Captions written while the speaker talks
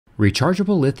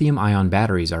Rechargeable lithium-ion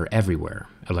batteries are everywhere: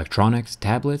 electronics,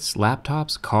 tablets,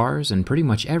 laptops, cars, and pretty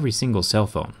much every single cell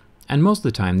phone. And most of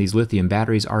the time these lithium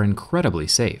batteries are incredibly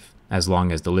safe, as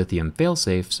long as the lithium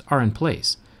failsafes are in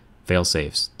place.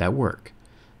 Failsafes that work.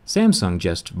 Samsung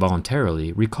just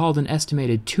voluntarily recalled an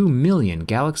estimated 2 million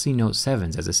Galaxy Note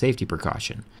 7s as a safety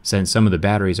precaution, since some of the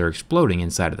batteries are exploding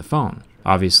inside of the phone.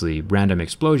 Obviously, random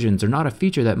explosions are not a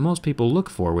feature that most people look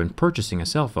for when purchasing a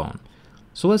cell phone.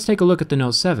 So let's take a look at the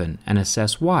Note 7 and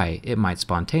assess why it might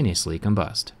spontaneously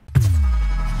combust.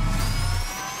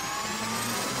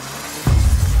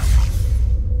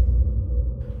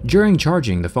 During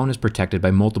charging, the phone is protected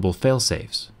by multiple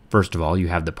failsafes. First of all, you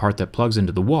have the part that plugs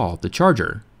into the wall, the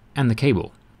charger, and the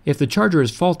cable. If the charger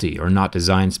is faulty or not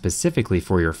designed specifically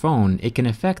for your phone, it can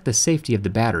affect the safety of the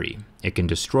battery. It can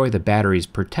destroy the battery's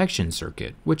protection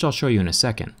circuit, which I'll show you in a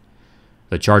second.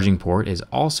 The charging port is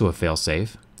also a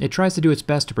failsafe. It tries to do its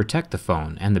best to protect the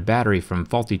phone and the battery from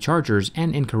faulty chargers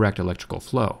and incorrect electrical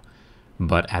flow.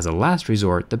 But as a last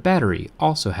resort, the battery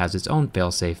also has its own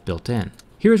failsafe built in.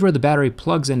 Here's where the battery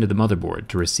plugs into the motherboard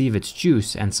to receive its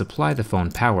juice and supply the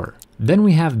phone power. Then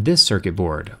we have this circuit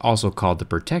board, also called the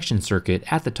protection circuit,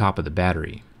 at the top of the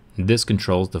battery. This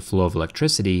controls the flow of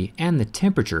electricity and the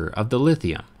temperature of the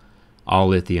lithium. All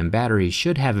lithium batteries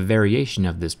should have a variation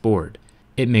of this board.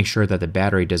 It makes sure that the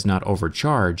battery does not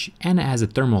overcharge, and it has a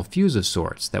thermal fuse of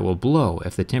sorts that will blow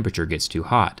if the temperature gets too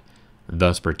hot,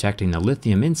 thus protecting the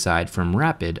lithium inside from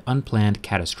rapid, unplanned,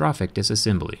 catastrophic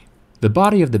disassembly. The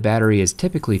body of the battery is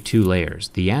typically two layers,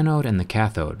 the anode and the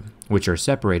cathode, which are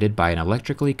separated by an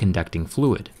electrically conducting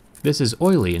fluid. This is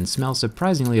oily and smells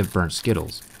surprisingly of burnt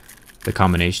Skittles. The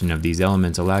combination of these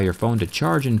elements allow your phone to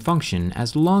charge and function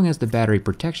as long as the battery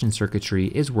protection circuitry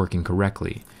is working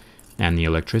correctly, and the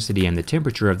electricity and the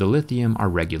temperature of the lithium are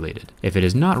regulated. If it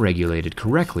is not regulated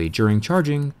correctly during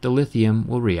charging, the lithium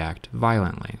will react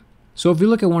violently. So if we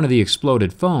look at one of the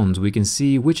exploded phones, we can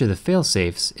see which of the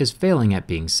failsafes is failing at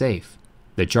being safe.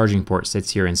 The charging port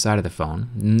sits here inside of the phone,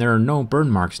 and there are no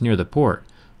burn marks near the port,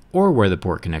 or where the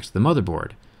port connects to the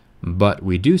motherboard. But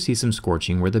we do see some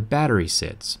scorching where the battery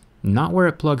sits, not where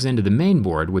it plugs into the main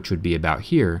board, which would be about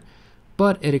here,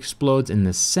 but it explodes in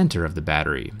the center of the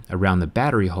battery, around the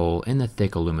battery hole in the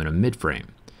thick aluminum midframe.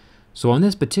 So on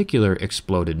this particular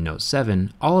exploded Note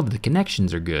 7, all of the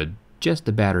connections are good, just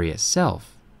the battery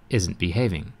itself isn't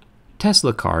behaving.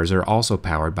 Tesla cars are also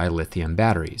powered by lithium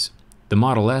batteries. The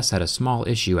Model S had a small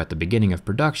issue at the beginning of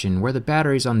production where the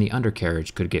batteries on the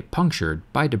undercarriage could get punctured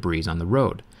by debris on the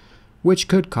road, which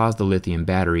could cause the lithium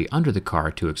battery under the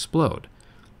car to explode.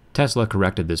 Tesla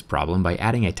corrected this problem by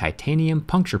adding a titanium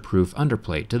puncture-proof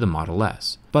underplate to the Model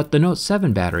S. But the Note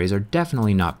 7 batteries are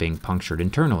definitely not being punctured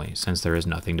internally, since there is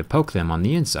nothing to poke them on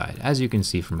the inside, as you can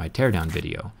see from my teardown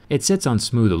video. It sits on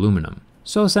smooth aluminum.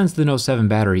 So since the Note 7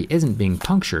 battery isn't being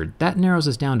punctured, that narrows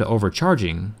us down to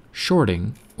overcharging,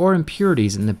 shorting, or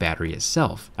impurities in the battery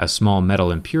itself. A small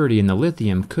metal impurity in the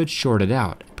lithium could short it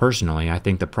out. Personally, I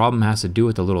think the problem has to do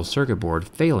with the little circuit board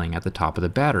failing at the top of the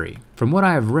battery. From what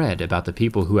I have read about the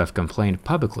people who have complained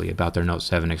publicly about their Note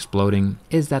 7 exploding,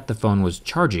 is that the phone was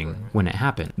charging when it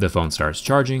happened. The phone starts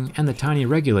charging, and the tiny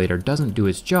regulator doesn't do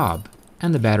its job,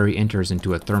 and the battery enters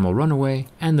into a thermal runaway,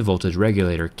 and the voltage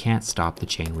regulator can't stop the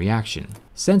chain reaction.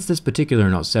 Since this particular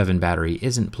Note 7 battery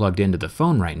isn't plugged into the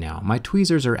phone right now, my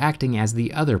tweezers are acting as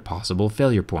the other possible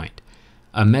failure point,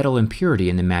 a metal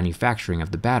impurity in the manufacturing of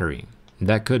the battery.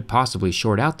 That could possibly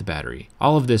short out the battery.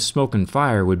 All of this smoke and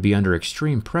fire would be under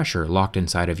extreme pressure locked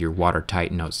inside of your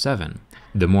watertight Note 7.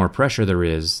 The more pressure there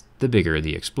is, the bigger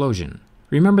the explosion.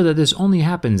 Remember that this only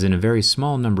happens in a very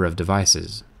small number of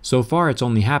devices. So far it's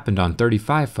only happened on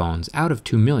 35 phones out of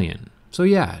 2 million. So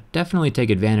yeah, definitely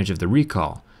take advantage of the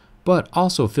recall, but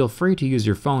also feel free to use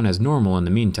your phone as normal in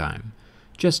the meantime.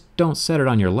 Just don't set it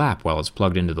on your lap while it's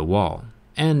plugged into the wall.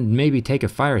 And maybe take a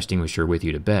fire extinguisher with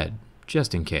you to bed,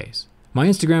 just in case. My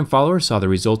Instagram followers saw the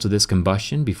results of this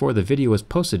combustion before the video was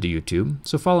posted to YouTube,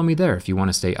 so follow me there if you want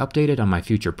to stay updated on my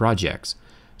future projects.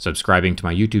 Subscribing to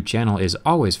my YouTube channel is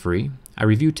always free. I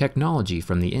review technology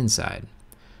from the inside.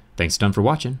 Thanks a ton for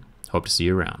watching. Hope to see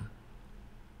you around.